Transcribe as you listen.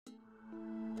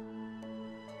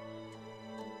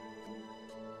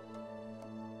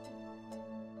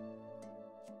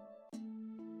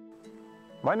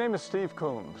My name is Steve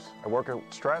Coombs. I work at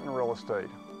Stratton Real Estate.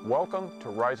 Welcome to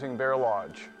Rising Bear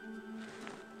Lodge.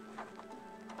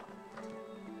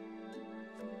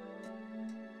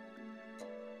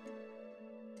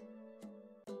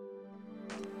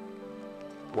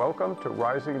 Welcome to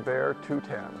Rising Bear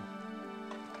 210.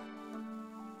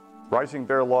 Rising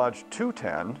Bear Lodge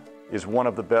 210 is one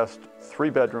of the best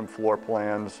 3-bedroom floor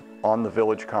plans on the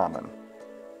Village Common.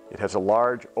 It has a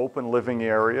large open living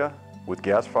area with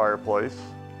gas fireplace,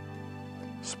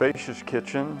 spacious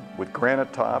kitchen with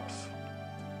granite tops,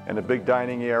 and a big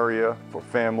dining area for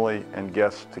family and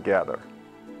guests to gather.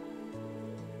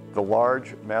 The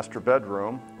large master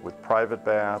bedroom with private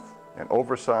bath and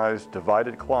oversized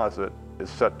divided closet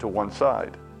is set to one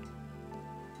side.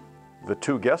 The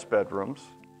 2 guest bedrooms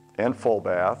and full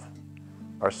bath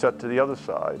are set to the other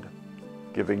side,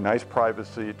 giving nice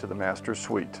privacy to the master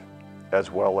suite, as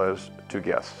well as to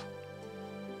guests.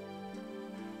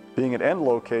 Being an end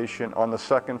location on the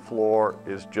 2nd floor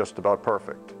is just about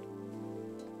perfect.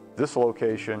 This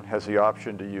location has the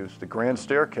option to use the grand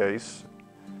staircase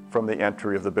from the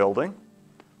entry of the building,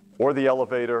 or the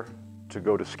elevator to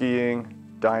go to skiing,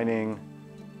 dining,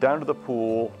 down to the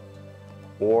pool,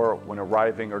 or when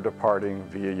arriving or departing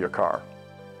via your car.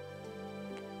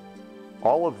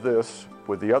 All of this,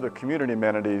 with the other community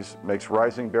amenities, makes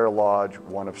Rising Bear Lodge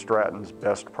one of Stratton's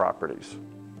best properties.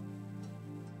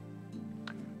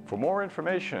 For more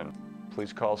information,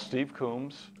 please call Steve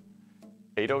Coombs,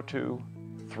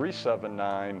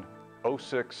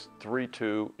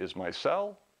 802-379-0632 is my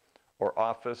cell, or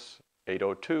office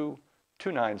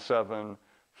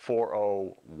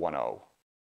 802-297-4010.